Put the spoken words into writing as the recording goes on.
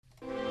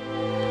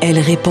Elle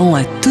répond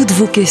à toutes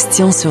vos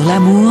questions sur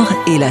l'amour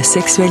et la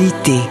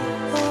sexualité.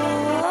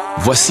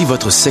 Voici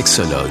votre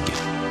sexologue,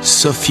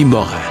 Sophie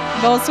Morin.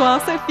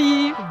 Bonsoir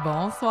Sophie.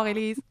 Bonsoir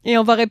Élise. Et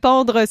on va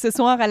répondre ce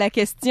soir à la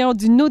question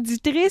d'une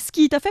auditrice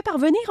qui t'a fait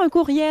parvenir un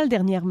courriel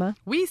dernièrement.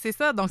 Oui, c'est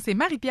ça. Donc, c'est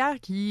Marie-Pierre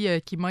qui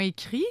m'a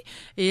écrit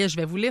et je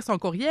vais vous lire son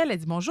courriel. Elle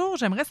dit « Bonjour,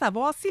 j'aimerais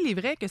savoir s'il est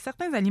vrai que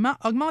certains aliments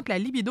augmentent la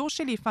libido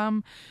chez les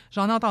femmes.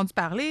 J'en ai entendu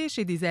parler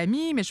chez des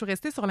amis, mais je suis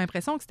restée sur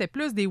l'impression que c'était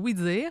plus des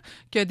oui-dire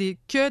que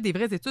des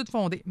vraies études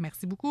fondées.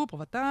 Merci beaucoup pour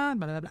votre temps,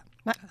 blablabla. »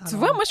 Tu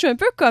vois, moi, je suis un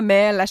peu comme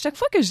elle. À chaque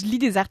fois que je lis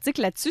des articles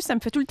là-dessus, ça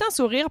me fait tout le temps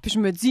sourire, puis je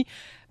me dis,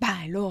 ben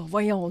là,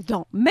 voyons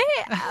donc. Mais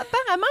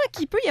apparemment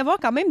qu'il peut y avoir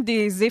quand même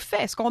des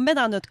effets. Ce qu'on met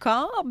dans notre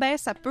corps, ben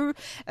ça peut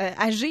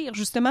agir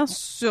justement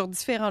sur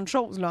différentes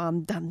choses là,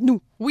 dans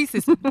nous. Oui,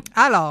 c'est ça.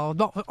 Alors,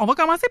 bon, on va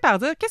commencer par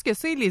dire qu'est-ce que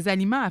c'est les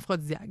aliments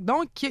aphrodisiaques.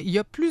 Donc, il y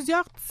a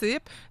plusieurs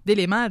types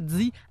d'éléments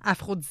dits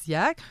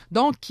aphrodisiaques,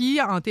 donc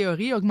qui, en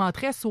théorie,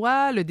 augmenteraient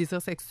soit le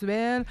désir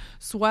sexuel,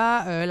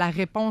 soit la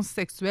réponse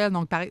sexuelle,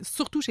 donc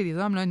surtout chez les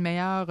hommes, là, une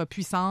meilleure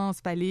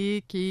puissance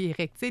phallique et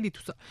érectile et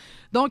tout ça.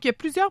 Donc, il y a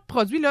plusieurs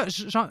produits, là,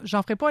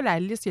 j'en ferai pas la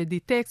liste, il y a des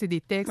textes et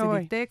des textes et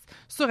des textes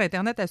sur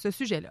Internet à ce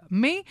sujet-là.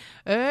 Mais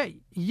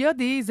il y a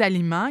des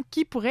aliments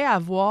qui pourraient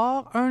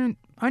avoir un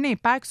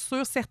impact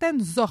sur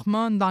certaines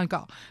hormones dans le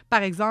corps.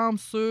 Par exemple,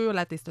 sur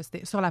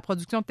la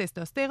production de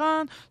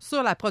testostérone,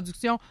 sur la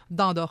production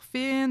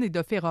d'endorphines et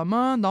de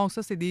phéromones. Donc,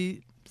 ça, c'est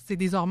des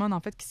hormones, en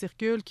fait, qui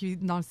circulent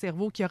dans le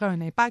cerveau qui auraient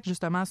un impact,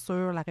 justement,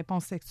 sur la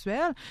réponse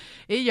sexuelle.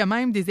 Et il y a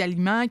même des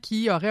aliments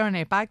qui auraient un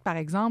impact, par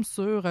exemple,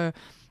 sur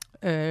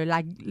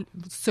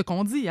ce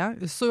qu'on dit,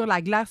 sur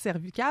la glaire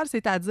cervicale,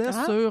 c'est-à-dire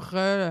sur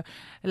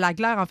la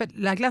glaire. En fait,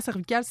 la glaire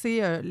cervicale,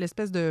 c'est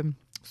l'espèce de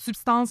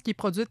substance qui est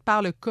produite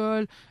par le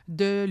col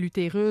de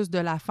l'utérus de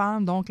la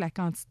femme, donc la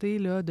quantité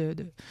là,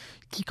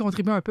 qui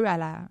contribue un peu à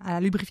la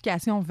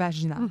lubrification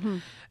vaginale.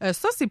 Mm-hmm.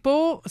 Ça, c'est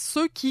pour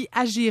ceux qui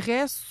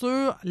agiraient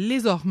sur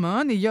les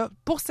hormones. Et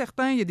pour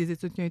certains, il y a des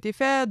études qui ont été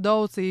faites.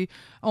 D'autres,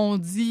 on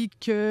dit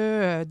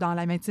que dans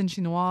la médecine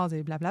chinoise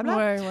et blablabla.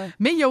 Ouais.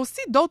 Mais il y a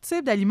aussi d'autres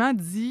types d'aliments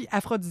dits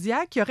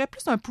aphrodisiaques qui auraient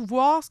plus un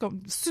pouvoir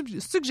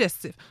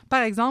suggestif.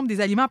 Par exemple, des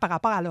aliments par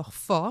rapport à leur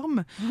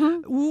forme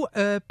ou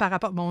par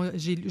rapport... Bon,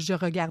 je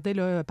regardais,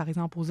 là, par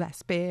exemple, aux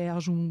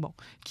asperges ou,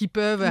 qui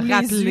peuvent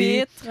rappeler...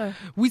 huîtres.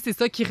 Oui, c'est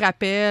ça, qui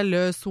rappellent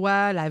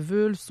soit la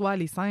vulve, soit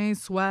les seins,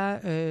 soit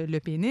le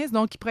pénis.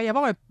 Donc, il pourrait y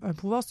avoir un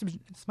pouvoir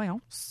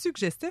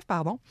suggestif.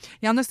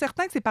 Il y en a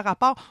certains que c'est par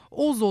rapport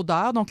aux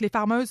odeurs, donc les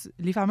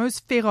fameuses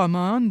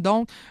phéromones,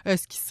 donc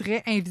ce qui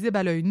serait invisible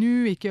à l'œil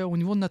nu et qu'au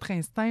niveau de notre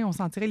instinct, on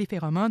sentirait les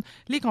phéromones.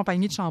 Les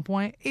compagnies de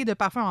shampoing et de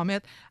parfums en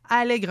mettent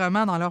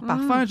allègrement dans leur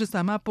parfum,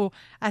 justement pour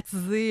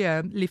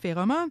attiser les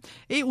phéromones.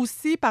 Et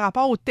aussi par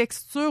rapport aux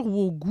textures ou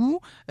au goût,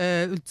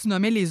 tu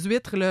nommais les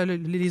huîtres, là,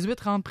 les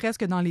huîtres rentrent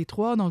presque dans les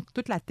trois, donc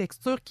toute la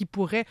texture qui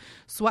pourrait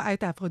soit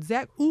être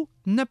aphrodisiaque ou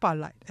ne pas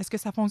l'être. Est-ce que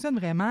ça fonctionne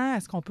vraiment?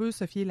 Est-ce qu'on peut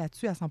se fier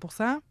là-dessus à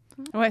 100%?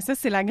 Oui, ça,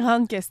 c'est la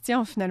grande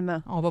question,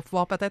 finalement. On va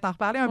pouvoir peut-être en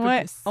reparler un peu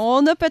plus.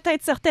 On a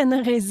peut-être certaines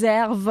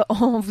réserves.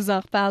 On vous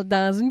en reparle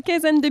dans une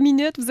quinzaine de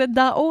minutes. Vous êtes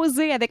dans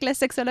Oser avec la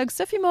sexologue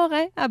Sophie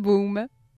Morin à Boom.